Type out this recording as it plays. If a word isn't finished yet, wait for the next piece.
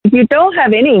If you don't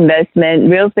have any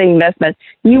investment, real estate investment,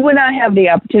 you will not have the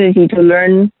opportunity to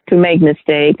learn to make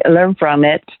mistakes, learn from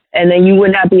it, and then you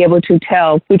will not be able to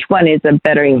tell which one is a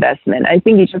better investment. I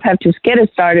think you just have to get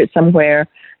it started somewhere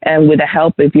and with the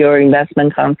help of your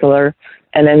investment counselor,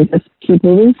 and then just keep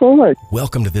moving forward.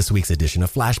 Welcome to this week's edition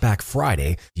of Flashback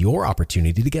Friday, your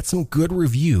opportunity to get some good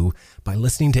review by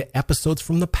listening to episodes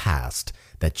from the past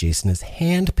that Jason has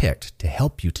handpicked to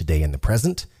help you today in the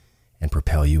present and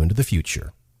propel you into the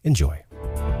future. Enjoy.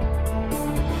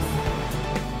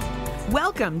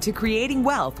 Welcome to Creating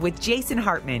Wealth with Jason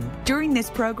Hartman. During this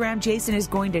program, Jason is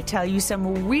going to tell you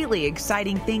some really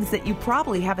exciting things that you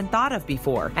probably haven't thought of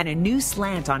before and a new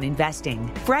slant on investing.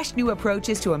 Fresh new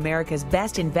approaches to America's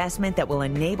best investment that will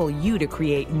enable you to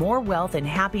create more wealth and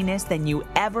happiness than you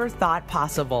ever thought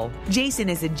possible. Jason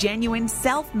is a genuine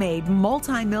self-made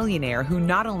multimillionaire who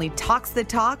not only talks the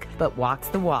talk, but walks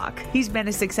the walk. He's been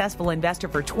a successful investor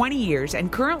for 20 years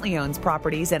and currently owns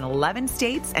properties in 11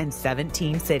 states and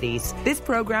 17 cities. This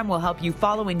program will help you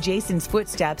follow in Jason's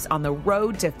footsteps on the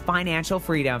road to financial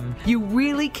freedom. You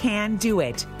really can do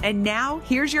it. And now,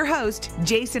 here's your host,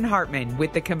 Jason Hartman,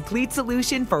 with the complete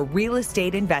solution for real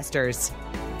estate investors.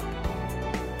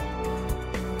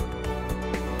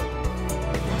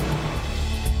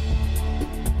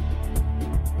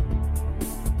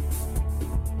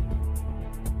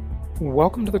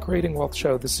 Welcome to the Creating Wealth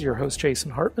Show. This is your host,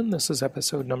 Jason Hartman. This is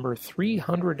episode number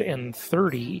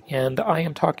 330, and I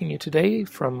am talking to you today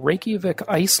from Reykjavik,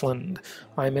 Iceland.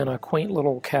 I'm in a quaint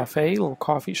little cafe, little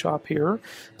coffee shop here,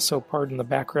 so pardon the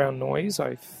background noise.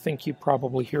 I think you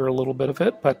probably hear a little bit of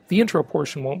it, but the intro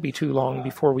portion won't be too long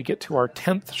before we get to our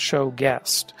 10th show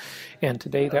guest. And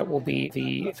today that will be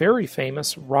the very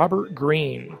famous Robert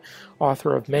Greene,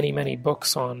 author of many, many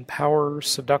books on power,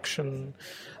 seduction,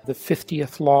 the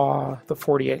 50th Law, the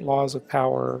 48 Laws of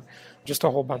Power, just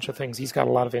a whole bunch of things. He's got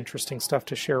a lot of interesting stuff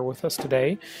to share with us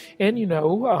today. And you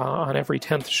know, on every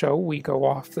 10th show, we go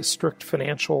off the strict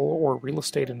financial or real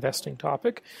estate investing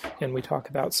topic, and we talk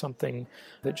about something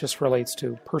that just relates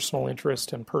to personal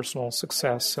interest and personal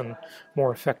success and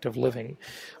more effective living.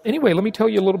 Anyway, let me tell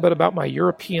you a little bit about my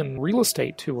European real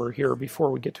estate tour here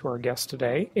before we get to our guest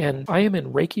today. And I am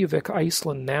in Reykjavik,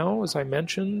 Iceland now. As I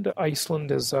mentioned, Iceland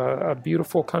is a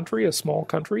beautiful country, a small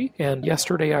country. And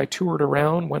yesterday I toured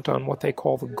around, went on what they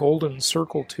call the Golden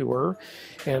Circle Tour,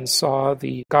 and saw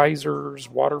the geysers,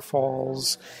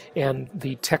 waterfalls, and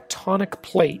the tectonic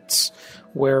plates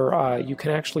where you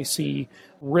can actually see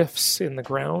rifts in the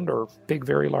ground or big,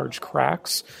 very large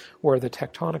cracks where the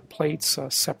tectonic plates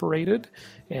separated,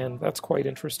 and that's quite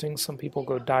interesting. Some people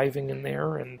go diving in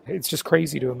there, and it's just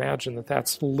crazy to imagine that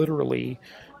that's literally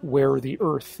where the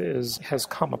Earth has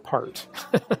come apart,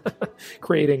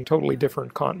 creating totally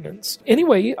different continents.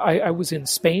 Anyway, I was in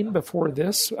Spain before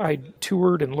this. I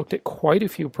toured and looked at quite a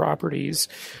few properties.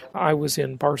 I was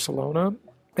in Barcelona.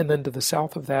 And then to the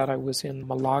south of that, I was in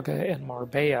Malaga and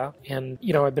Marbella. And,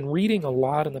 you know, I've been reading a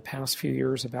lot in the past few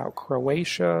years about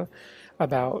Croatia,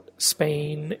 about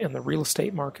Spain and the real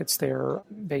estate markets there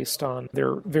based on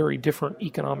their very different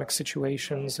economic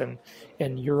situations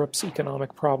and Europe's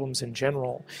economic problems in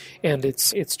general. And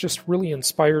it's just really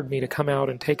inspired me to come out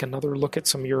and take another look at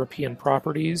some European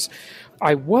properties.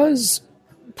 I was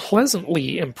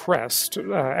pleasantly impressed,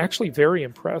 actually very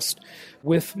impressed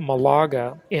with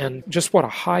Malaga and just what a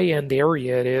high-end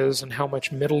area it is and how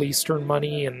much Middle Eastern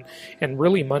money and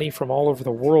really money from all over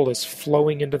the world is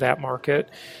flowing into that market.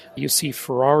 You see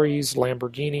Ferraris,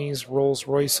 Lamborghinis,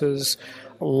 Rolls-Royces,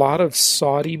 a lot of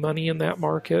Saudi money in that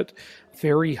market,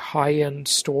 very high-end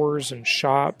stores and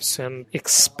shops and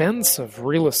expensive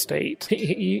real estate,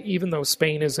 even though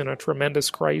Spain is in a tremendous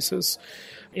crisis.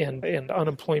 And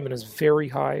unemployment is very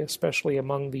high, especially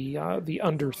among the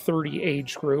under 30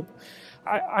 age group.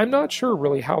 I'm not sure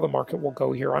really how the market will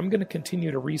go here. I'm going to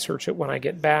continue to research it when I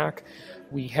get back.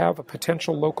 We have a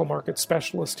potential local market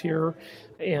specialist here,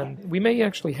 and we may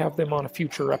actually have them on a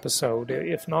future episode.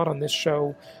 If not on this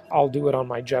show, I'll do it on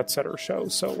my Jet Setter show.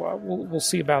 So we'll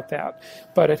see about that.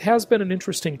 But it has been an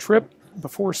interesting trip.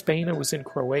 Before Spain, I was in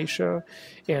Croatia,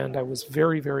 and I was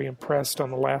very, very impressed. On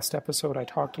the last episode, I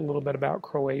talked a little bit about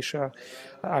Croatia.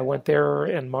 I went there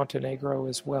and Montenegro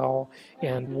as well,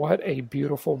 and what a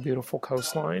beautiful, beautiful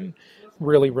coastline.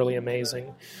 Really, really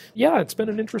amazing. Yeah, it's been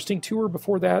an interesting tour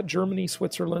before that. Germany,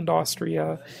 Switzerland,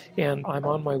 Austria, and I'm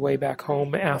on my way back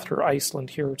home after Iceland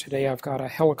here today. I've got a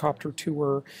helicopter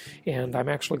tour, and I'm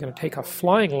actually going to take a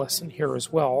flying lesson here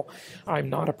as well. I'm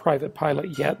not a private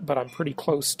pilot yet, but I'm pretty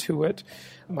close to it.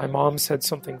 My mom said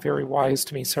something very wise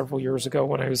to me several years ago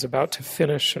when I was about to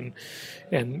finish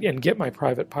and get my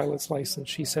private pilot's license.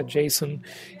 She said, Jason,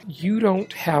 you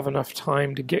don't have enough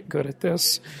time to get good at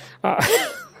this.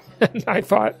 And I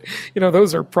thought,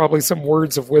 those are probably some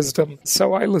words of wisdom.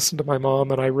 So I listened to my mom,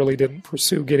 and I really didn't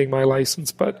pursue getting my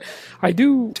license. But I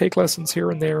do take lessons here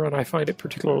and there, and I find it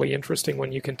particularly interesting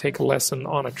when you can take a lesson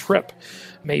on a trip,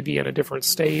 maybe in a different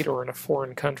state or in a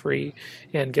foreign country,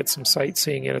 and get some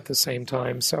sightseeing in at the same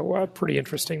time. So pretty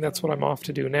interesting. That's what I'm off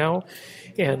to do now.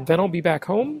 And then I'll be back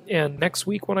home. And next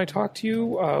week when I talk to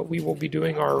you, we will be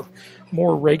doing our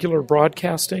more regular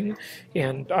broadcasting.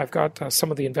 And I've got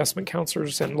some of the investment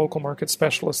counselors and local market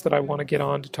specialists that I want to get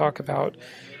on to talk about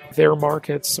their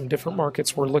markets, some different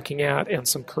markets we're looking at, and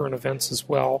some current events as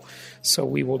well. So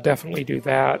we will definitely do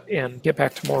that and get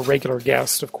back to more regular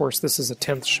guests. Of course, this is a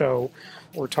 10th show.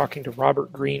 We're talking to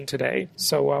Robert Greene today.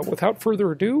 So without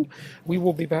further ado, we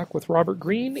will be back with Robert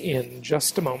Greene in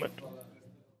just a moment.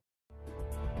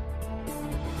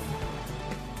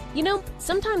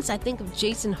 Sometimes I think of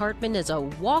Jason Hartman as a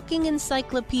walking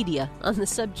encyclopedia on the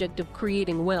subject of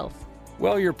creating wealth.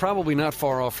 Well, you're probably not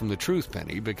far off from the truth,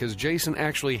 Penny, because Jason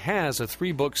actually has a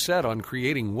 3-book set on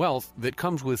creating wealth that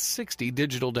comes with 60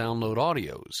 digital download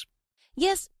audios.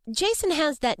 Yes, Jason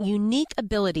has that unique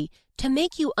ability to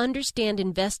make you understand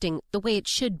investing the way it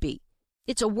should be.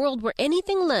 It's a world where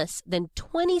anything less than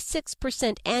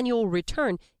 26% annual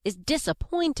return is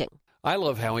disappointing. I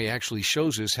love how he actually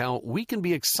shows us how we can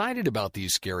be excited about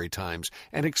these scary times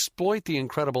and exploit the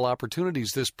incredible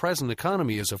opportunities this present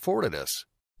economy has afforded us.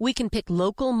 We can pick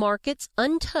local markets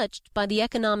untouched by the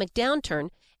economic downturn,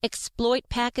 exploit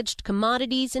packaged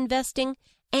commodities investing,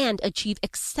 and achieve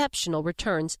exceptional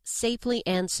returns safely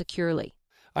and securely.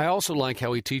 I also like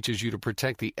how he teaches you to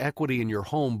protect the equity in your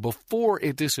home before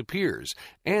it disappears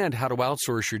and how to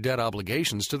outsource your debt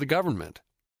obligations to the government.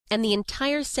 And the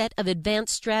entire set of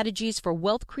advanced strategies for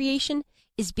wealth creation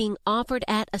is being offered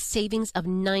at a savings of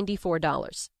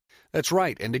 $94. That's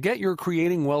right, and to get your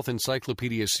Creating Wealth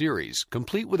Encyclopedia series,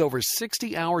 complete with over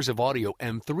 60 hours of audio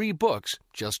and 3 books,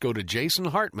 just go to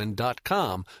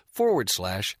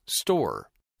jasonhartman.com/store.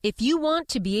 If you want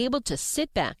to be able to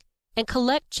sit back and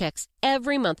collect checks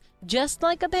every month, just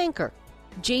like a banker,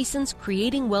 Jason's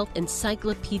Creating Wealth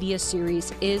Encyclopedia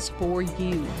series is for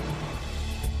you.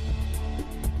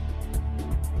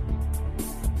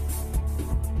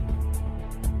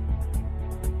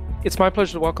 It's my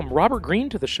pleasure to welcome Robert Greene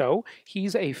to the show.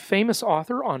 He's a famous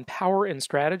author on power and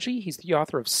strategy. He's the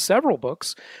author of several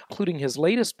books, including his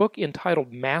latest book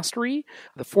entitled Mastery.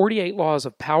 The 48 Laws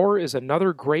of Power is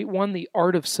another great one. The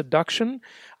Art of Seduction,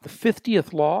 The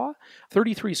 50th Law,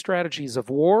 33 Strategies of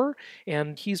War.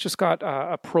 And he's just got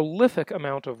a prolific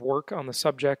amount of work on the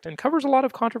subject and covers a lot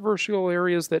of controversial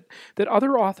areas that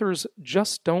other authors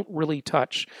just don't really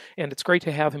touch. And it's great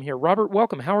to have him here. Robert,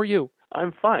 welcome. How are you?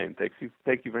 I'm fine. Thank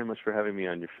you very much for having me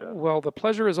on your show. Well, the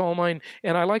pleasure is all mine,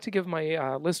 and I like to give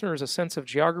my listeners a sense of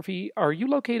geography. Are you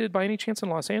located by any chance in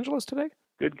Los Angeles today?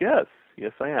 Good guess.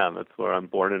 Yes, I am. That's where I'm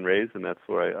born and raised, and that's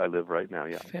where I live right now,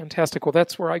 yeah. Fantastic. Well,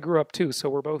 that's where I grew up, too, so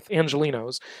we're both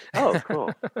Angelinos. Oh,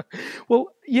 cool.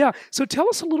 Well, yeah, so tell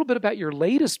us a little bit about your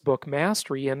latest book,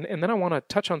 Mastery, and then I want to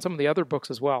touch on some of the other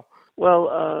books as well.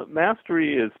 Well,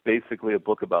 Mastery is basically a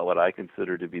book about what I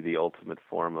consider to be the ultimate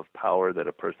form of power that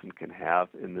a person can have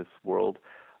in this world.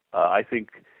 I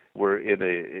think we're in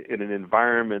an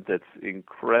environment that's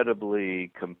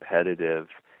incredibly competitive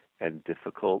and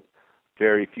difficult.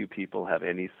 Very few people have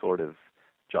any sort of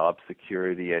job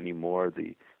security anymore.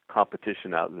 The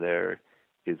competition out there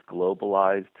is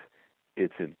globalized.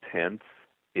 It's intense.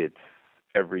 It's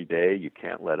every day. You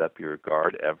can't let up your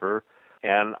guard ever.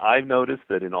 And I've noticed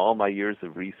that in all my years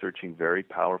of researching very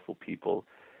powerful people,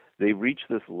 they reach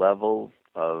this level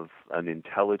of an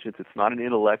intelligence. It's not an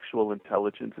intellectual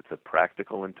intelligence. It's a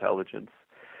practical intelligence.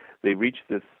 They reach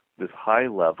this high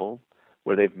level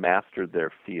where they've mastered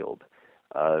their field.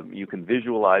 You can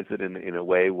visualize it in a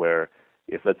way where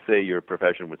if, let's say, your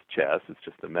profession was chess, it's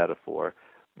just a metaphor,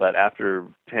 but after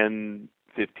 10,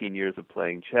 15 years of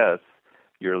playing chess,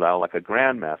 you're now like a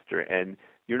grandmaster, and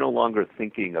you're no longer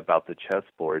thinking about the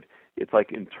chessboard. It's like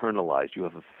internalized. You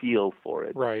have a feel for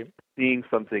it. Right. Seeing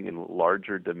something in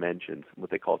larger dimensions,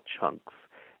 what they call chunks.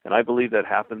 And I believe that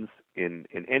happens in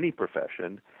any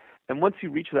profession. And once you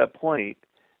reach that point,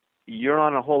 you're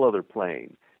on a whole other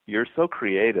plane. You're so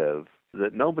creative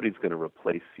that nobody's going to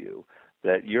replace you,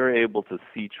 that you're able to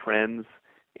see trends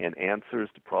and answers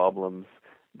to problems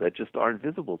that just aren't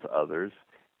visible to others.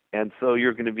 And so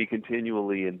you're going to be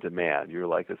continually in demand. You're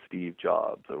like a Steve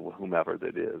Jobs or whomever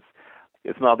that is.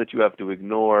 It's not that you have to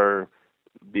ignore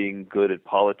being good at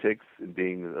politics and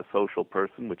being a social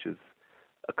person, which is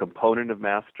a component of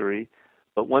mastery.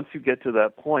 But once you get to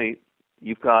that point,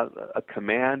 you've got a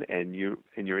command and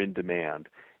you're in demand.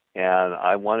 And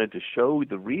I wanted to show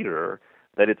the reader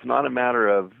that it's not a matter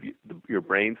of your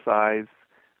brain size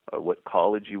or what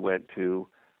college you went to.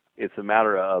 It's a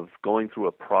matter of going through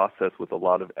a process with a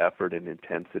lot of effort and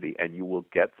intensity, and you will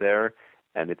get there,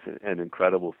 and it's an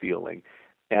incredible feeling.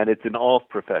 And it's in all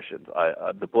professions.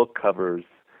 The book covers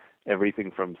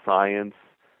everything from science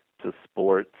to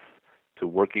sports to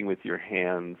working with your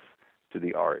hands to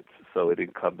the arts. So it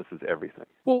encompasses everything.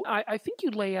 Well, I think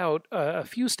you lay out a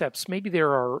few steps. Maybe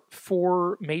there are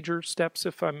 4 major steps,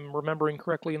 if I'm remembering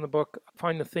correctly in the book.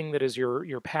 Find the thing that is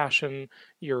your passion,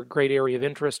 your great area of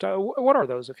interest. What are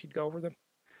those, if you'd go over them?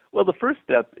 Well, the first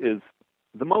step is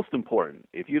the most important.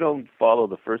 If you don't follow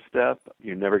the first step,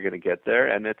 you're never going to get there.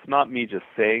 And it's not me just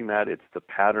saying that. It's the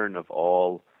pattern of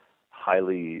all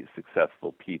highly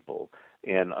successful people.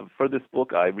 And for this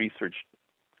book, I researched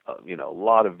a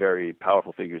lot of very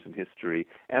powerful figures in history,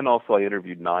 and also I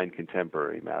interviewed 9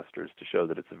 contemporary masters to show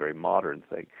that it's a very modern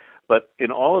thing. But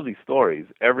in all of these stories,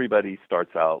 everybody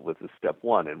starts out with a step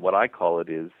 1, and what I call it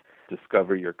is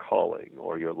discover your calling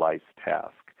or your life's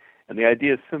task. And the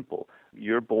idea is simple.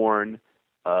 You're born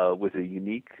with a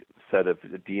unique set of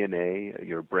DNA.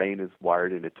 Your brain is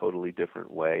wired in a totally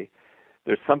different way.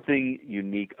 There's something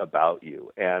unique about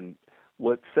you, and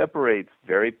what separates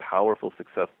very powerful,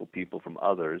 successful people from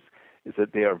others is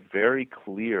that they are very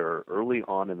clear early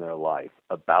on in their life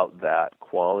about that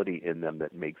quality in them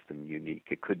that makes them unique.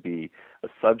 It could be a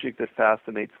subject that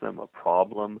fascinates them, a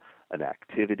problem, an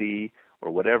activity,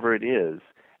 or whatever it is,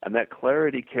 and that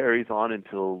clarity carries on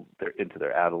into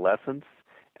their adolescence.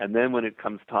 And then when it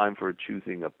comes time for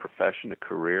choosing a profession, a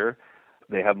career,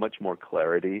 they have much more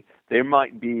clarity. There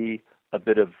might be a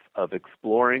bit of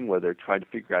exploring where they're trying to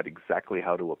figure out exactly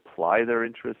how to apply their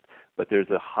interest, but there's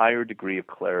a higher degree of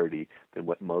clarity than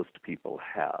what most people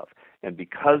have. And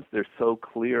because they're so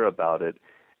clear about it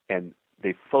and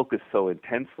they focus so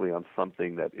intensely on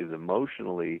something that is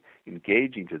emotionally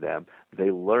engaging to them,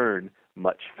 they learn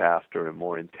much faster and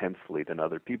more intensely than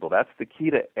other people. That's the key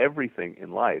to everything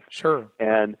in life. Sure.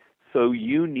 And so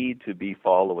you need to be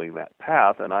following that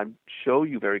path, and I show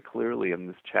you very clearly in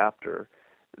this chapter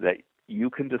that you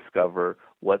can discover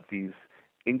what these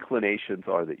inclinations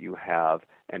are that you have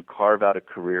and carve out a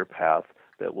career path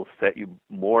that will set you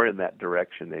more in that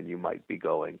direction than you might be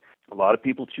going. A lot of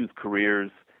people choose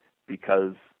careers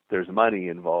because there's money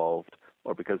involved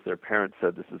or because their parents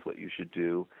said this is what you should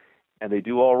do, and they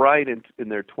do all right in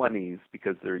their 20s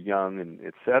because they're young and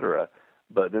et cetera,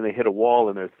 but then they hit a wall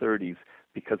in their 30s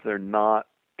because they're not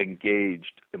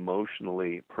engaged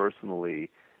emotionally, personally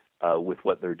with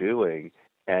what they're doing,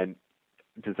 and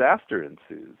disaster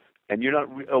ensues, and you're not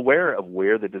aware of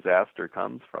where the disaster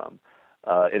comes from,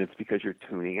 and it's because you're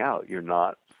tuning out. You're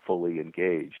not fully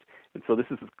engaged. And so this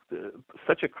is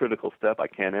such a critical step. I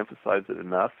can't emphasize it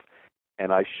enough.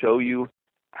 And I show you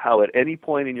how at any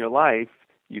point in your life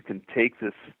you can take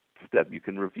this step. You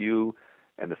can review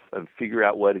and figure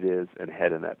out what it is and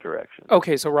head in that direction.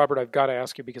 Okay, so Robert, I've got to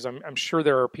ask you, because I'm sure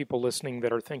there are people listening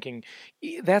that are thinking,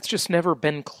 that's just never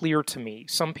been clear to me.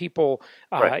 Some people,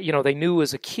 Right. They knew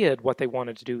as a kid what they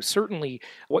wanted to do. Certainly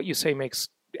what you say makes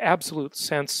absolute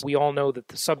sense. We all know that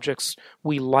the subjects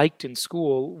we liked in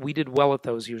school, we did well at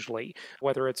those usually,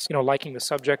 whether it's, liking the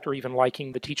subject or even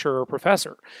liking the teacher or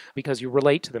professor, because you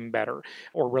relate to them better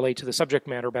or relate to the subject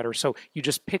matter better. So you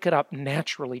just pick it up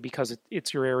naturally because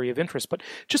it's your area of interest. But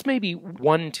just maybe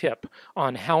one tip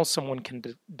on how someone can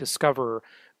discover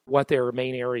what their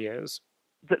main area is.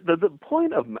 The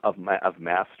point of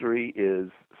mastery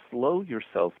is slow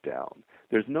yourself down.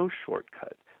 There's no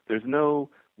shortcut. There's no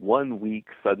 1 week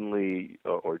suddenly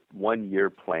or 1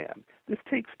 year plan. This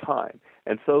takes time.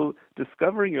 And so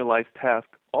discovering your life's task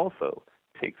also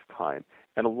takes time.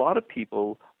 And a lot of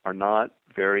people are not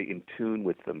very in tune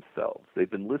with themselves.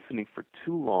 They've been listening for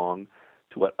too long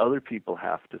to what other people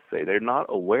have to say. They're not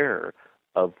aware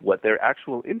of what their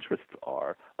actual interests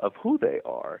are, of who they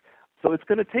are. So it's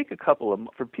going to take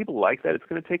for people like that, it's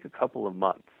going to take a couple of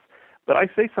months. But I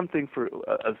say something for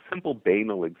a simple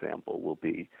banal example will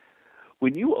be,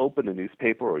 when you open a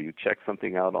newspaper or you check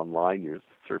something out online, you're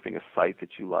surfing a site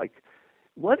that you like,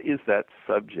 what is that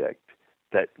subject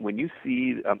that when you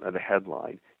see the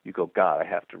headline, you go, God, I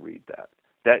have to read that.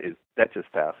 That just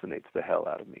fascinates the hell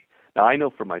out of me. Now, I know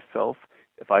for myself,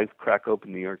 if I crack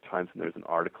open the New York Times and there's an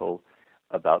article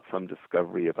about some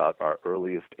discovery about our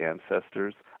earliest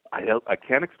ancestors, I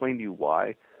can't explain to you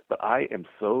why, but I am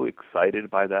so excited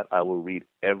by that, I will read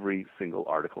every single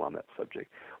article on that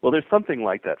subject. Well, there's something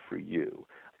like that for you.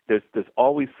 There's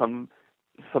always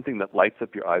something that lights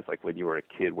up your eyes, like when you were a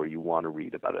kid, where you want to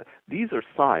read about it. These are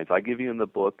signs. I give you in the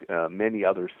book many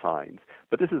other signs,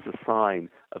 but this is a sign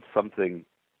of something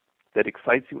that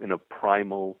excites you in a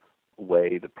primal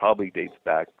way that probably dates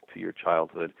back to your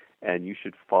childhood, and you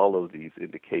should follow these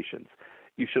indications.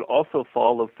 You should also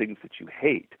follow things that you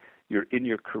hate. You're in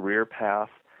your career path,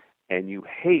 and you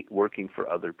hate working for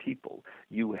other people.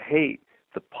 You hate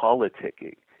the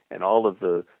politicking and all of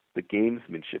the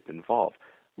gamesmanship involved.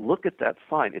 Look at that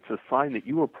sign. It's a sign that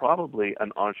you are probably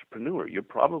an entrepreneur. You're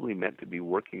probably meant to be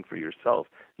working for yourself.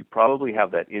 You probably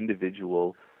have that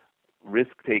individual,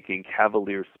 risk-taking,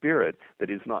 cavalier spirit that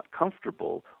is not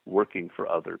comfortable working for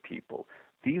other people.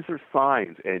 These are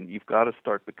signs, and you've got to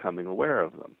start becoming aware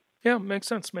of them. Yeah, makes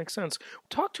sense.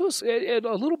 Talk to us a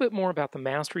little bit more about the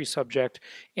mastery subject.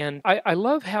 And I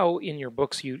love how in your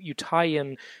books you tie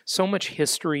in so much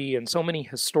history and so many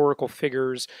historical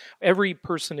figures. Every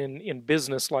person in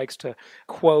business likes to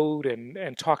quote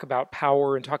and talk about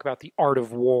power and talk about the art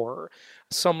of war.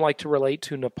 Some like to relate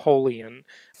to Napoleon.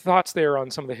 Thoughts there on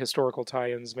some of the historical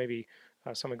tie-ins, maybe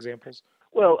some examples?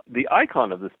 Well, the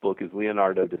icon of this book is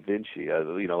Leonardo da Vinci.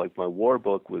 Like my war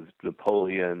book was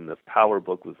Napoleon, the power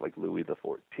book was like Louis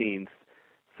XIV,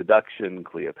 Seduction,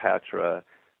 Cleopatra,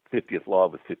 50th Law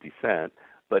was 50 Cent.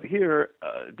 But here,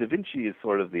 da Vinci is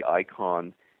sort of the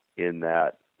icon in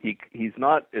that he's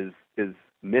not as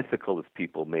mythical as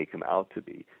people make him out to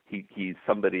be. He's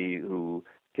somebody who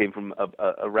came from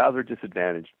a rather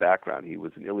disadvantaged background. He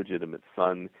was an illegitimate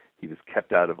son. He was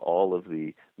kept out of all of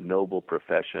the noble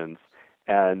professions.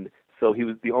 And so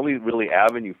the only really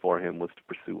avenue for him was to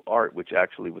pursue art, which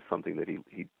actually was something that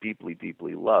he deeply,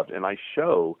 deeply loved. And I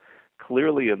show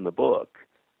clearly in the book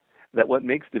that what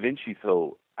makes Da Vinci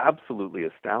so absolutely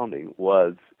astounding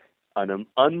was an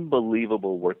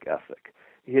unbelievable work ethic.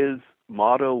 His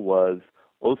motto was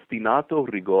ostinato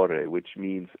rigore, which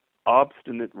means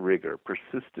obstinate rigor,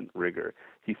 persistent rigor.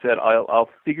 He said, I'll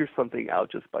figure something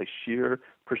out just by sheer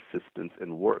persistence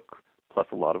and work, plus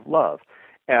a lot of love.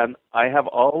 And I have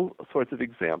all sorts of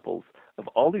examples of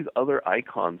all these other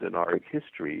icons in our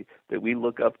history that we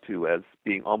look up to as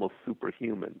being almost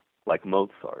superhuman, like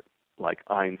Mozart, like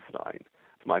Einstein,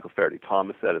 Michael Faraday,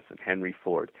 Thomas Edison, Henry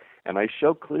Ford. And I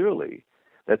show clearly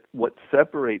that what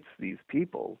separates these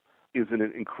people is an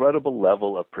incredible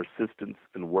level of persistence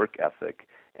and work ethic,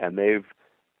 and they've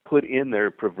put in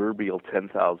their proverbial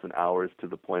 10,000 hours to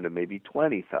the point of maybe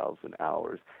 20,000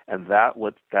 hours, and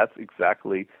that's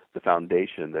exactly the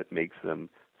foundation that makes them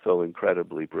so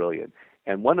incredibly brilliant.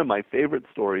 And one of my favorite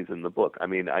stories in the book, I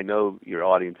mean, I know your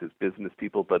audience is business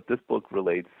people, but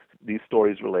these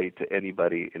stories relate to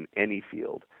anybody in any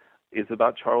field, is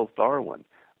about Charles Darwin,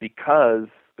 because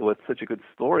what's such a good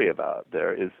story about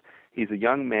there is he's a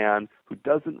young man who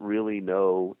doesn't really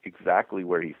know exactly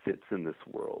where he fits in this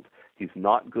world. He's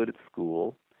not good at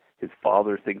school. His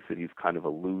father thinks that he's kind of a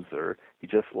loser. He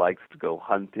just likes to go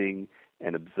hunting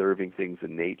and observing things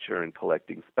in nature and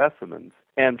collecting specimens.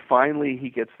 And finally,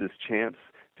 he gets this chance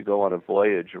to go on a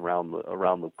voyage around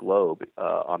the globe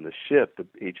on the ship, the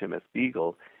HMS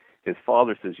Beagle. His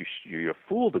father says, you're a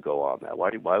fool to go on that.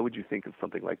 Why would you think of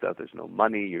something like that? There's no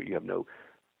money. You have no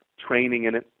training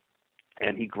in it.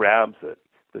 And he grabs it.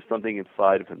 There's something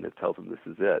inside of him that tells him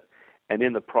this is it. And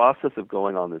in the process of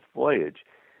going on this voyage,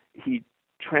 he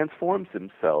transforms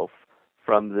himself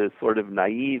from this sort of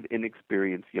naive,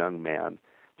 inexperienced young man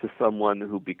to someone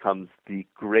who becomes the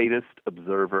greatest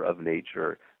observer of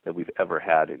nature that we've ever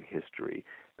had in history,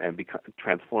 and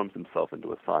transforms himself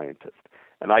into a scientist.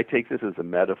 And I take this as a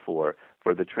metaphor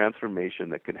for the transformation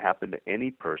that can happen to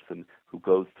any person who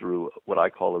goes through what I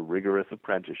call a rigorous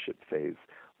apprenticeship phase,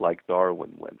 like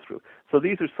Darwin went through. So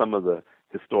these are some of the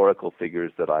historical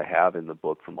figures that I have in the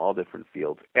book from all different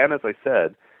fields. And as I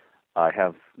said, I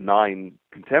have 9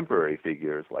 contemporary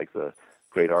figures, like the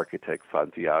great architect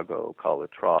Santiago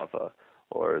Calatrava,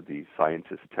 or the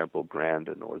scientist Temple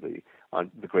Grandin, or the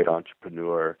great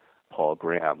entrepreneur Paul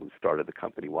Graham, who started the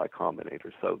company Y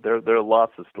Combinator. So there are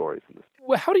lots of stories in this.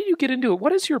 Well, how did you get into it?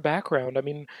 What is your background? I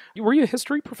mean, were you a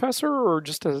history professor or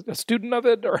just a student of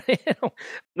it? Or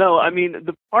No, I mean,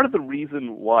 part of the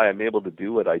reason why I'm able to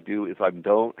do what I do is I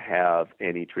don't have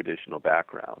any traditional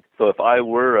background. So if I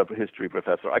were a history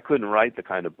professor, I couldn't write the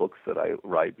kind of books that I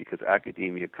write, because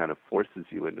academia kind of forces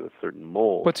you into a certain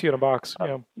mold. Puts you in a box,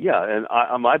 yeah. Yeah,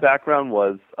 and my background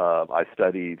was I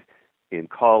studied in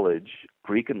college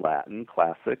Greek and Latin,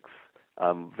 classics.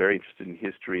 I'm very interested in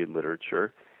history and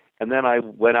literature. And then I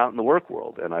went out in the work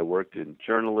world, and I worked in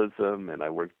journalism, and I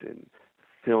worked in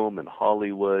film and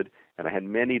Hollywood, and I had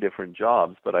many different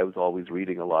jobs, but I was always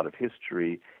reading a lot of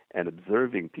history and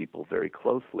observing people very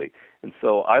closely. And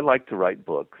so I like to write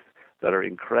books that are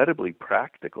incredibly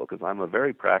practical, because I'm a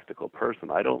very practical person.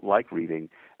 I don't like reading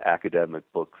academic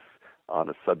books on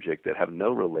a subject that have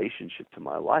no relationship to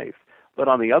my life. But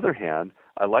on the other hand,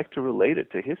 I like to relate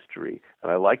it to history,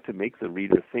 and I like to make the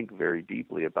reader think very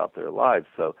deeply about their lives.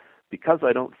 So because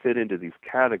I don't fit into these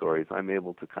categories, I'm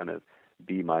able to kind of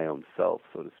be my own self,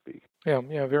 so to speak.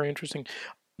 Yeah, very interesting.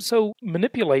 So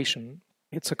manipulation,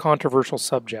 it's a controversial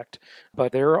subject,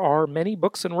 but there are many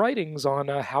books and writings on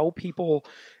how people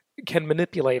can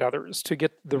manipulate others to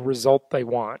get the result they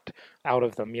want out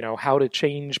of them. How to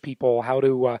change people, how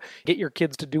to get your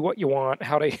kids to do what you want,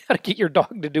 how to get your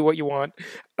dog to do what you want,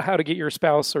 how to get your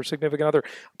spouse or significant other.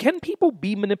 Can people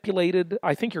be manipulated?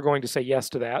 I think you're going to say yes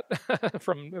to that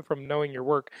from knowing your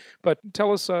work. But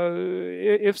tell us,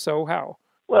 if so, how?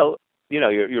 Well,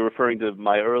 you're referring to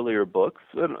my earlier books.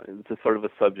 It's a sort of a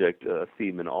subject, a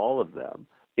theme in all of them.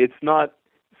 It's not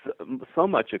so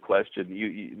much a question.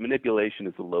 Manipulation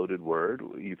is a loaded word.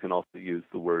 You can also use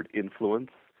the word influence,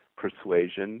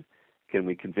 persuasion. Can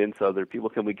we convince other people?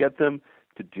 Can we get them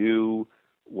to do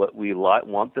what we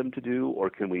want them to do,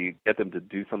 or can we get them to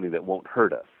do something that won't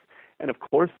hurt us? And of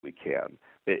course we can.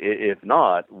 If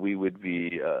not, we would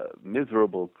be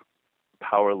miserable,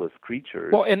 powerless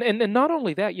creatures. Well, and not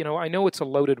only that, I know it's a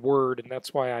loaded word, and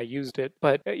that's why I used it,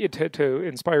 but to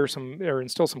inspire some or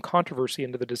instill some controversy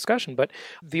into the discussion. But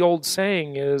the old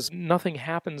saying is, nothing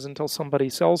happens until somebody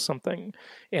sells something,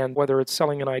 and whether it's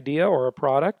selling an idea or a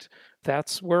product,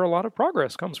 that's where a lot of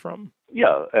progress comes from.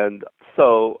 Yeah, and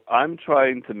so I'm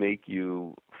trying to make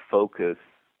you focus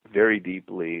very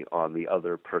deeply on the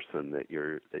other person that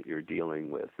you're dealing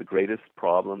with. The greatest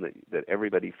problem that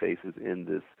everybody faces in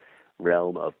this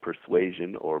realm of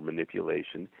persuasion or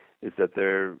manipulation is that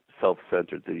they're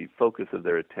self-centered. The focus of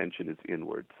their attention is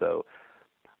inward. So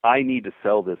I need to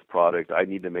sell this product. I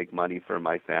need to make money for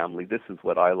my family. This is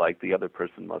what I like. The other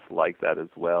person must like that as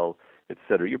well,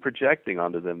 etc. You're projecting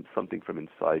onto them something from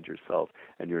inside yourself,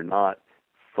 and you're not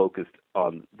focused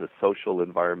on the social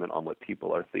environment, on what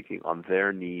people are thinking, on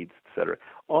their needs, etc.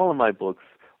 All of my books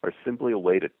are simply a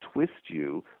way to twist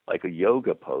you like a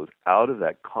yoga pose out of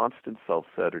that constant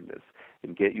self-centeredness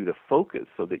and get you to focus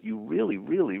so that you really,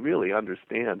 really, really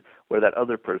understand where that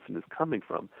other person is coming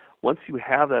from. Once you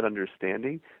have that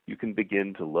understanding, you can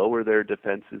begin to lower their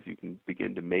defenses. You can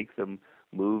begin to make them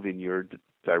move in your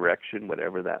direction,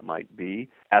 whatever that might be.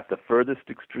 At the furthest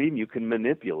extreme, you can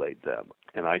manipulate them.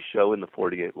 And I show in the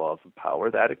 48 Laws of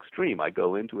Power that extreme. I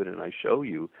go into it and I show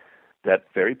you that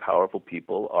very powerful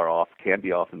people can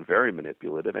be often very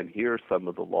manipulative, and here are some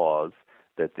of the laws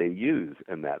that they use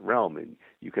in that realm. And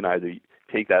you can either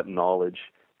take that knowledge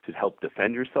to help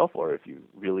defend yourself, or if you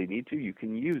really need to, you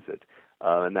can use it.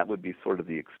 And that would be sort of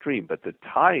the extreme. But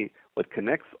what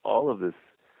connects all of this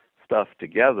stuff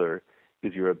together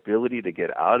is your ability to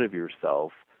get out of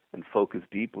yourself and focus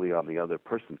deeply on the other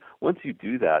person. Once you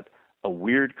do that, a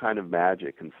weird kind of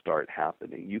magic can start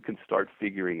happening. You can start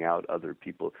figuring out other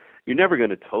people. You're never going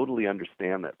to totally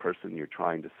understand that person you're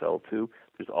trying to sell to.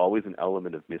 There's always an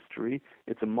element of mystery.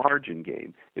 It's a margin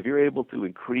game. If you're able to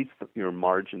increase your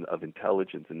margin of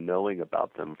intelligence and knowing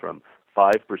about them from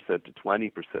 5% to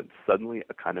 20%, suddenly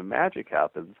a kind of magic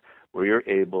happens where you're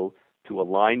able to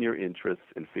align your interests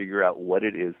and figure out what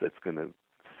it is that's going to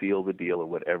seal the deal or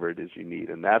whatever it is you need.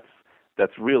 And that's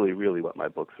really, really what my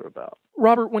books are about.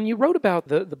 Robert, when you wrote about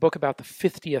the book about the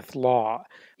 50th law,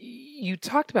 you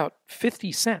talked about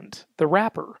 50 Cent, the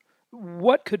rapper.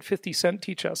 What could 50 Cent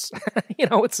teach us?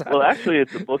 Well, actually,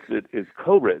 it's a book that is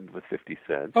co-written with 50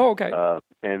 Cent. Oh, okay.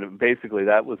 And basically,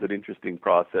 that was an interesting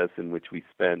process in which we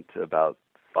spent about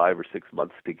 5 or 6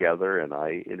 months together, and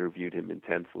I interviewed him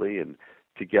intensely, and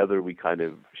together we kind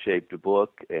of shaped a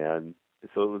book, and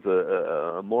so it was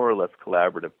a more or less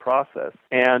collaborative process.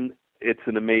 And it's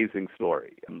an amazing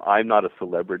story. I'm not a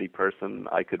celebrity person.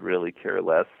 I could really care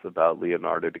less about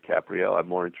Leonardo DiCaprio. I'm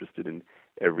more interested in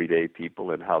everyday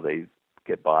people and how they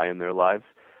get by in their lives.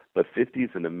 But 50 is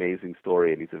an amazing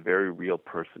story, and he's a very real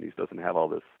person. He doesn't have all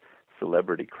this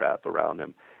celebrity crap around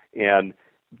him. And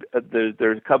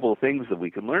there's a couple of things that we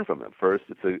can learn from him. First,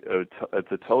 it's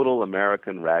a total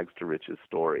American rags to riches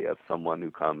story of someone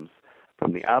who comes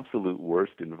from the absolute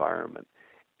worst environment,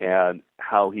 and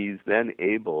how he's then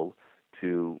able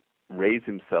to raise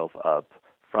himself up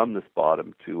from this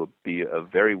bottom to be a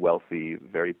very wealthy,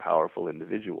 very powerful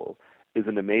individual. is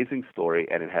an amazing story,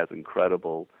 and it has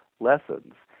incredible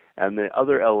lessons. And the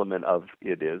other element of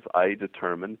it is I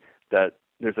determined that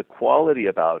there's a quality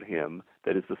about him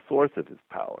that is the source of his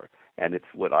power, and it's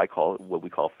what we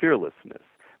call fearlessness.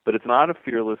 But it's not a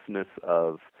fearlessness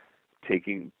of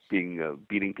beating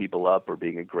people up or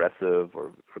being aggressive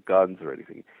or guns or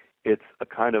anything. It's a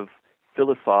kind of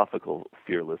philosophical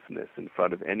fearlessness in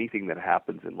front of anything that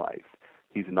happens in life.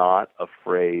 He's not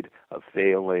afraid of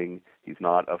failing. He's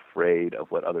not afraid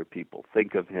of what other people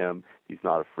think of him. He's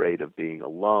not afraid of being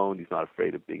alone. He's not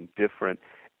afraid of being different.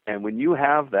 And when you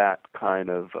have that kind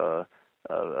of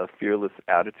a fearless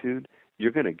attitude,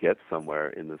 you're going to get somewhere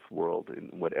in this world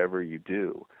in whatever you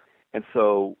do. And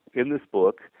so in this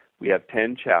book, we have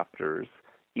 10 chapters.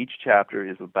 Each chapter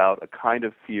is about a kind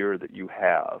of fear that you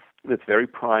have that's very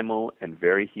primal and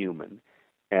very human.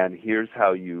 And here's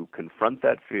how you confront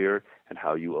that fear and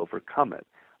how you overcome it.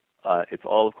 It's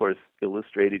all, of course,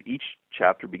 illustrated. Each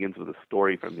chapter begins with a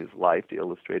story from his life to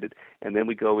illustrate it. And then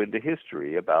we go into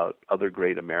history about other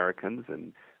great Americans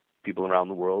and people around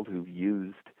the world who've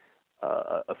used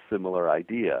a similar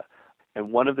idea.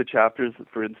 And one of the chapters,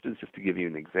 for instance, just to give you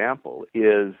an example,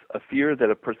 is a fear that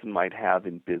a person might have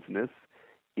in business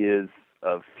is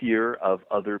a fear of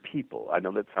other people. I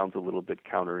know that sounds a little bit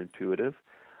counterintuitive,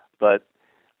 but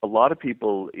a lot of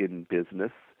people in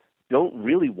business don't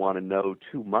really want to know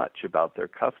too much about their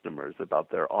customers,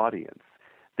 about their audience.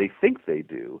 They think they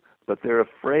do, but they're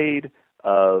afraid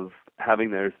of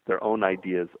having their own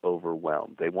ideas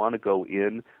overwhelmed. They want to go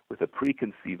in with a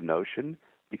preconceived notion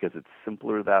because it's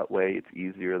simpler that way, it's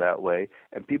easier that way,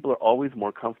 and people are always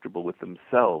more comfortable with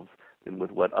themselves than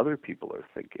with what other people are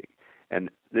thinking. And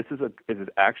this is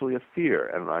actually a fear,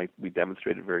 and we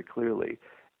demonstrated very clearly.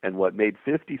 And what made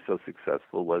 50 so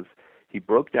successful was he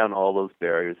broke down all those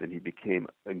barriers, and he became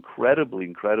incredibly,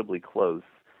 incredibly close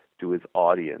to his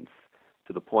audience,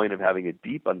 to the point of having a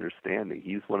deep understanding.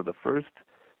 He's one of the first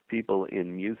people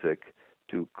in music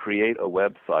to create a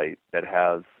website that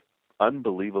has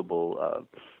unbelievable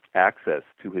access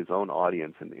to his own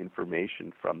audience and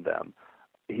information from them.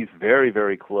 He's very,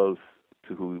 very close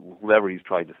to whoever he's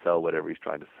trying to sell, whatever he's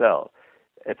trying to sell.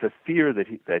 It's a fear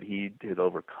that he had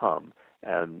overcome,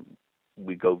 and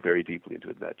we go very deeply into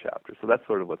it in that chapter. So that's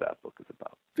sort of what that book is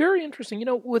about. Very interesting. You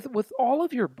know, with all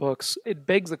of your books, it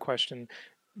begs the question,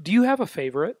 do you have a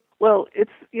favorite? Well,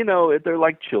 they're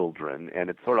like children, and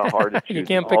it's sort of hard to choose. You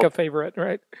can't pick a favorite,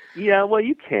 right? Yeah, well,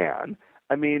 you can.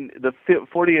 I mean, the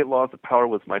 48 Laws of Power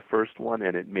was my first one,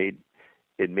 and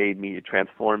it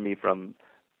transformed me from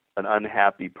an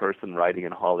unhappy person writing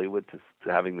in Hollywood to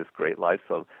having this great life.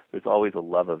 So there's always a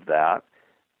love of that.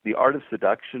 The Art of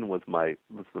Seduction was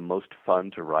the most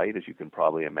fun to write, as you can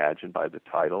probably imagine by the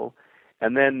title.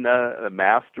 And then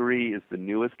Mastery is the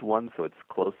newest one, so it's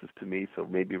closest to me. So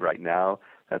maybe right now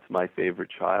that's my favorite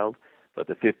child. But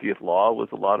the 50th Law was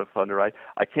a lot of fun to write.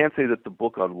 I can't say that the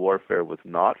book on warfare was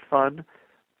not fun,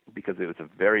 because it was a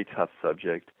very tough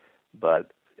subject.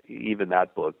 But even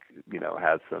that book,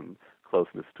 has some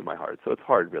closeness to my heart. So it's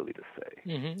hard really to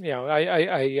say. Mm-hmm.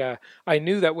 Yeah, I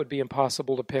knew that would be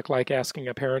impossible to pick, like asking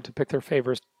a parent to pick their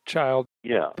favorite child.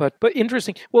 Yeah. But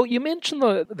interesting. Well, you mentioned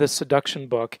the Seduction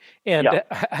book, and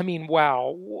yeah. I mean,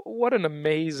 wow, what an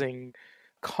amazing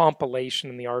compilation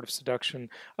in the Art of Seduction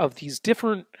of these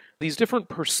different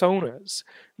personas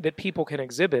that people can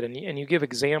exhibit, and you give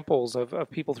examples of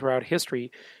people throughout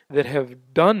history that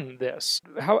have done this.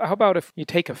 How about if you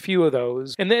take a few of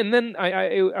those, and then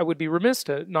I would be remiss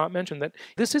to not mention that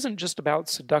this isn't just about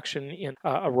seduction in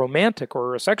a romantic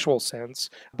or a sexual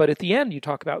sense, but at the end you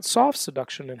talk about soft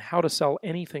seduction and how to sell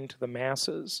anything to the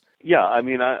masses. Yeah, I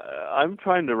mean, I'm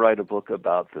trying to write a book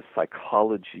about the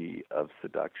psychology of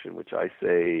seduction, which I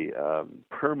say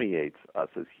permeates us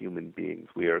as human beings.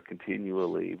 We are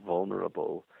continually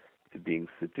vulnerable to being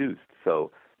seduced.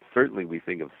 So certainly we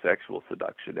think of sexual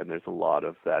seduction, and there's a lot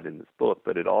of that in this book,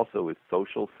 but it also is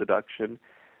social seduction,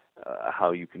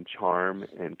 how you can charm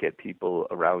and get people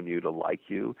around you to like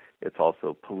you. It's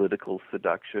also political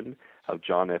seduction, how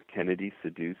John F. Kennedy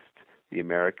seduced the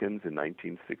Americans in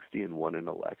 1960 and won an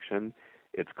election.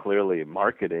 It's clearly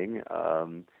marketing,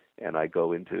 and I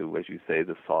go into, as you say,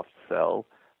 the soft sell.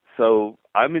 So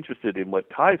I'm interested in what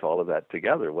ties all of that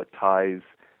together, what ties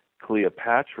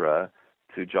Cleopatra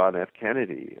to John F.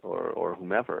 Kennedy or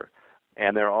whomever.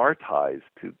 And there are ties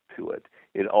to it.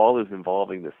 It all is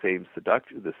involving the same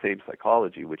seduction, the same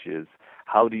psychology, which is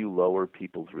how do you lower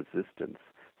people's resistance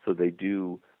so they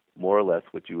do more or less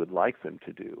what you would like them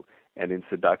to do. And in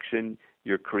seduction,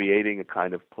 you're creating a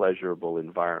kind of pleasurable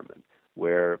environment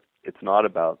where it's not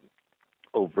about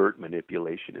overt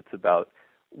manipulation. It's about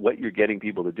what you're getting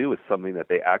people to do is something that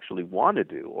they actually want to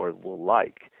do or will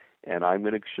like. And I'm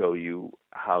going to show you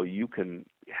how you can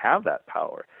have that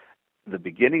power. The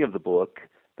beginning of the book,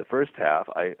 the first half,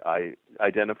 I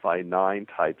identify 9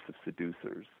 types of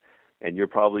seducers. And you're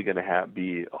probably going to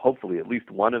be hopefully at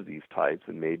least one of these types,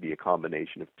 and maybe a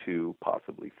combination of 2,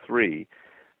 possibly 3.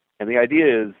 And the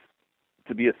idea is,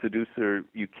 to be a seducer,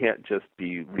 you can't just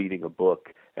be reading a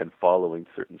book and following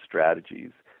certain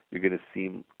strategies. You're going to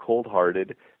seem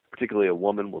cold-hearted. Particularly a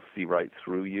woman will see right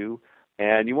through you,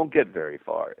 and you won't get very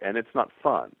far, and it's not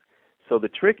fun. So the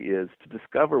trick is to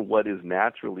discover what is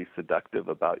naturally seductive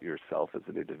about yourself as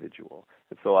an individual.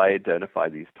 And so I identify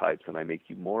these types, and I make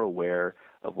you more aware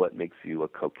of what makes you a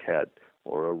coquette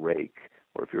or a rake,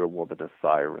 or if you're a woman, a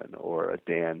siren, or a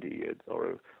dandy,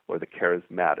 or the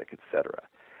charismatic, etc.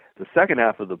 The second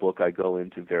half of the book, I go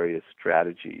into various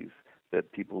strategies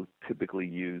that people typically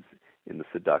use in the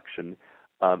seduction.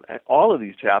 And all of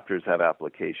these chapters have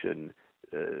application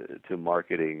to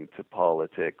marketing, to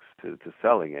politics, to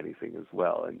selling anything as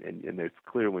well. And it's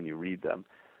clear when you read them.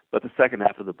 But the second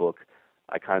half of the book,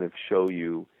 I kind of show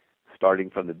you, starting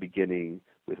from the beginning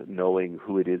with knowing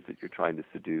who it is that you're trying to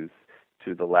seduce,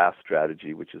 to the last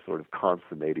strategy, which is sort of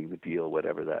consummating the deal,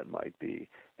 whatever that might be.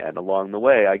 And along the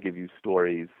way, I give you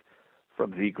stories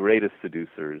from the greatest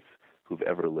seducers who've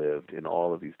ever lived in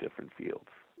all of these different fields.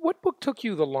 What book took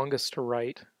you the longest to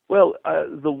write? Well,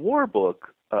 the war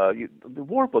book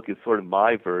is sort of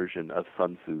my version of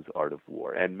Sun Tzu's Art of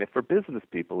War. And for business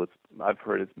people, I've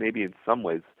heard it's maybe in some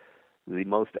ways the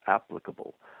most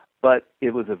applicable. But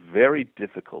it was a very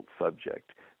difficult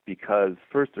subject because,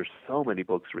 first, there's so many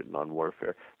books written on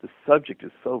warfare. The subject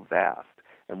is so vast.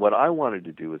 And what I wanted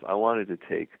to do is I wanted to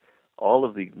take all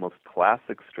of the most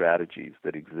classic strategies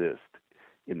that exist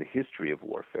in the history of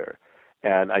warfare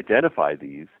and identify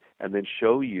these and then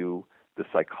show you the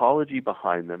psychology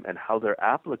behind them and how they're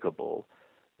applicable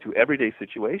to everyday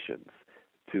situations,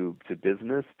 to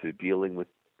business, to dealing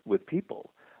with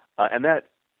people. And that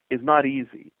is not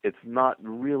easy. It's not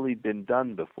really been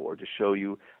done before, to show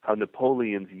you how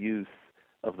Napoleon's use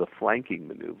of the flanking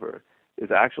maneuver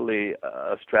is actually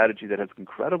a strategy that has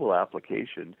incredible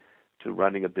application to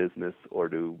running a business or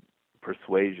to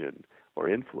persuasion or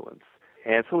influence.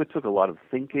 And so it took a lot of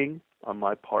thinking on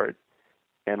my part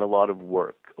and a lot of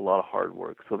work, a lot of hard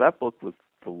work. So that book was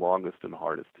the longest and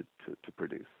hardest to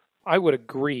produce. I would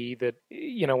agree that,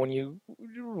 when you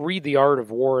read The Art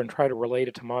of War and try to relate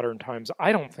it to modern times,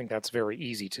 I don't think that's very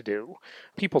easy to do.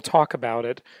 People talk about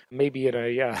it, maybe in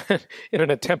in an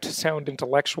attempt to sound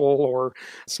intellectual or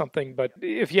something, but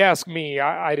if you ask me,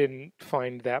 I didn't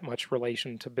find that much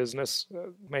relation to business.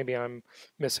 Maybe I'm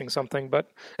missing something,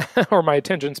 but or my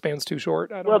attention span's too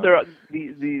short. I don't know.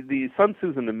 The Sun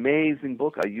Tzu is an amazing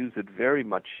book. I use it very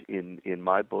much in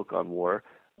my book on war.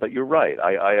 But you're right.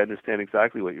 I understand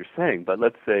exactly what you're saying. But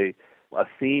let's say a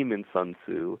theme in Sun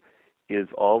Tzu is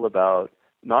all about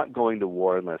not going to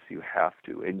war unless you have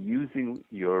to, and using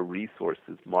your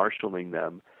resources, marshaling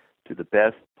them to the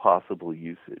best possible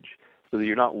usage, so that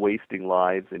you're not wasting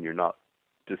lives and you're not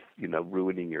just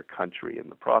ruining your country in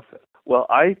the process. Well,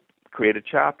 I create a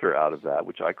chapter out of that,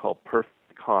 which I call Perfect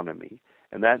Economy,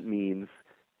 and that means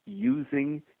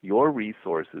using your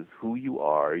resources, who you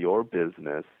are, your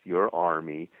business, your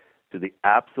army, to the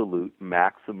absolute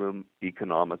maximum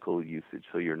economical usage,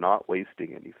 so you're not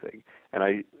wasting anything.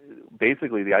 And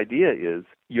basically the idea is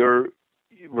your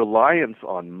reliance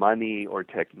on money or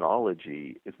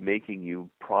technology is making you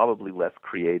probably less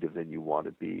creative than you want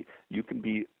to be. You can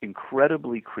be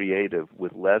incredibly creative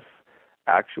with less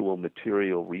actual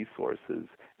material resources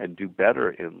and do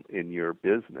better in your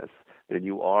business than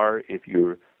you are if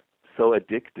you're so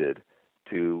addicted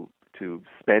to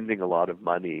spending a lot of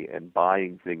money and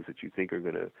buying things that you think are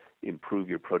going to improve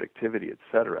your productivity,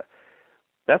 etc.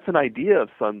 That's an idea of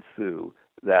Sun Tzu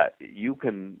that you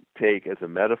can take as a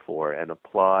metaphor and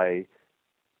apply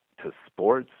to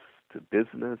sports, to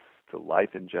business, to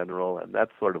life in general, and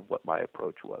that's sort of what my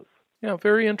approach was. Yeah,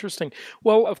 very interesting.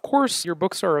 Well, of course, your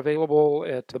books are available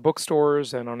at the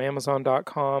bookstores and on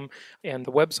Amazon.com, and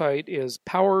the website is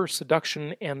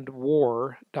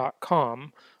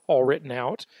powerseductionandwar.com, all written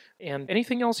out. And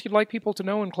anything else you'd like people to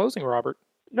know in closing, Robert?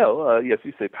 No, yes,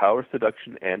 you say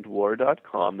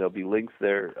powerseductionandwar.com. There'll be links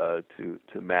there to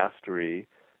mastery,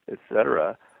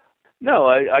 etc. No,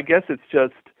 I guess it's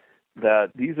just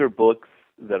that these are books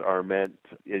that are meant,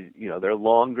 they're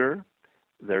longer.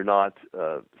 They're not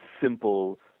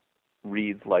simple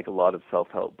reads like a lot of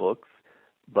self-help books,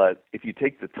 but if you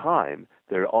take the time,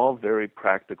 they're all very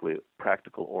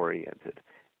practical oriented.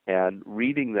 And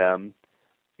reading them,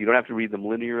 You don't have to read them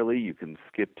linearly. You can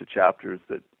skip to chapters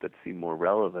that seem more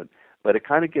relevant. But it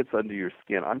kind of gets under your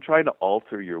skin. I'm trying to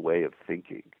alter your way of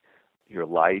thinking, your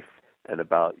life, and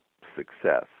about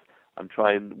success.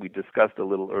 We discussed a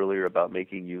little earlier about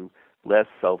making you less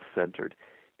self-centered.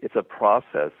 It's a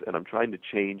process, and I'm trying to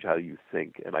change how you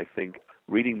think. And I think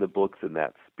reading the books in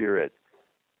that spirit,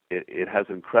 it has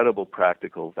incredible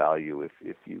practical value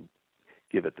if you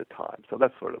give it the time. So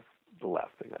that's sort of the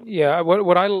last thing. Yeah,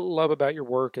 what I love about your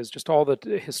work is just all the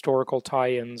historical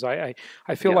tie-ins. I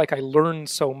feel like I learned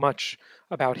so much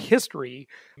about history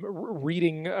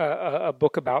reading a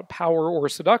book about power or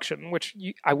seduction, which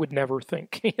I would never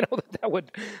think that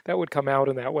would come out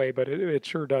in that way, but it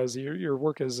sure does. Your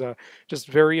work is just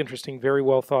very interesting, very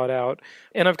well thought out.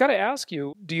 And I've got to ask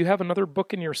you, do you have another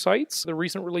book in your sights? The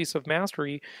recent release of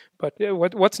Mastery, but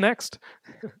what's next?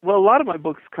 Well, a lot of my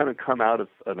books kind of come out of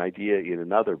an idea in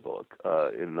another book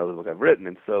I've written.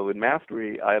 And so in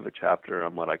Mastery, I have a chapter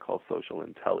on what I call social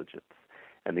intelligence.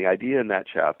 And the idea in that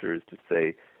chapter is to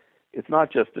say it's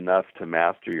not just enough to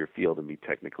master your field and be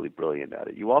technically brilliant at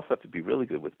it. You also have to be really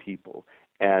good with people.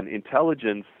 And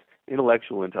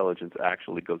intellectual intelligence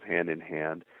actually goes hand in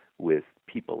hand with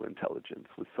people intelligence,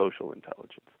 with social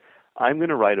intelligence. I'm going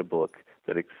to write a book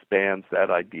that expands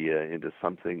that idea into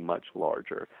something much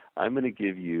larger. I'm going to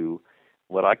give you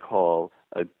what I call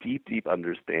a deep, deep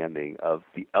understanding of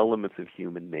the elements of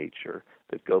human nature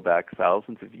that go back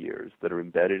thousands of years, that are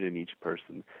embedded in each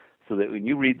person, so that when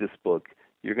you read this book,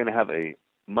 you're going to have a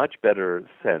much better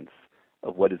sense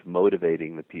of what is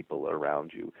motivating the people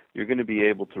around you. You're going to be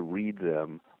able to read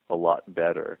them a lot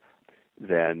better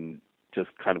than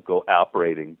just kind of go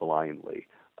operating blindly.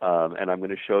 And I'm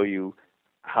going to show you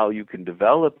how you can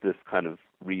develop this kind of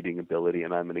reading ability,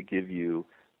 and I'm going to give you,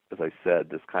 as I said,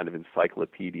 this kind of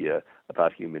encyclopedia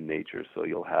about human nature, so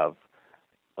you'll have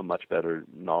a much better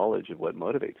knowledge of what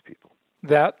motivates people.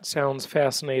 That sounds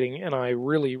fascinating, and I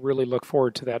really, really look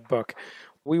forward to that book.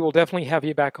 We will definitely have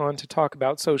you back on to talk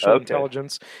about social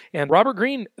intelligence. And Robert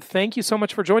Greene, thank you so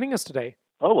much for joining us today.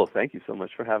 Oh, well, thank you so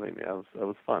much for having me. That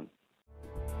was fun.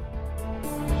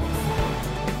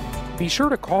 Be sure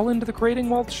to call into the Creating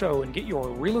Wealth Show and get your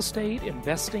real estate,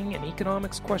 investing, and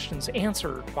economics questions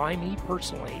answered by me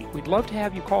personally. We'd love to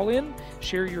have you call in,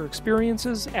 share your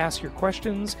experiences, ask your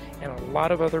questions, and a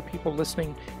lot of other people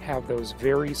listening have those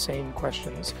very same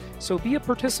questions. So be a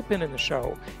participant in the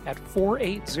show at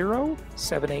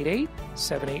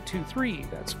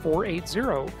 480-788-7823. That's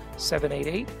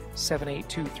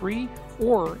 480-788-7823,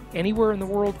 or anywhere in the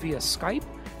world via Skype,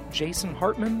 Jason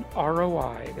Hartman,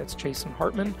 ROI. That's Jason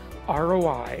Hartman,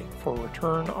 ROI, for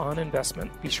return on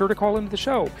investment. Be sure to call into the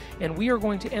show, and we are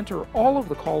going to enter all of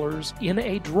the callers in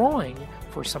a drawing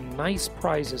for some nice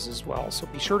prizes as well. So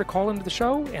be sure to call into the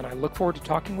show, and I look forward to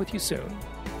talking with you soon.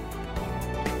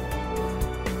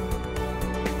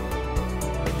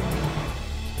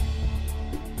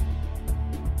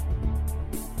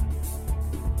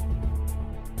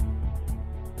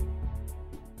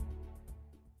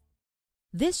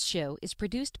 This show is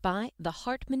produced by the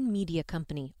Hartman Media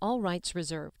Company, all rights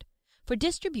reserved. For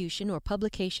distribution or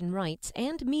publication rights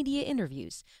and media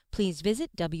interviews, please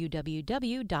visit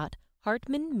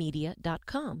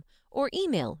www.hartmanmedia.com or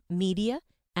email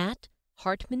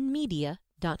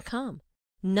media@hartmanmedia.com.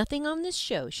 Nothing on this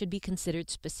show should be considered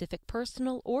specific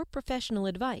personal or professional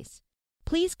advice.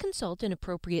 Please consult an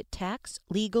appropriate tax,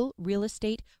 legal, real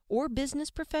estate, or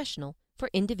business professional for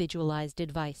individualized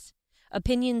advice.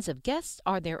 Opinions of guests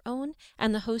are their own,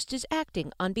 and the host is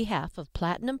acting on behalf of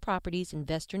Platinum Properties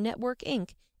Investor Network,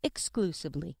 Inc.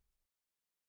 exclusively.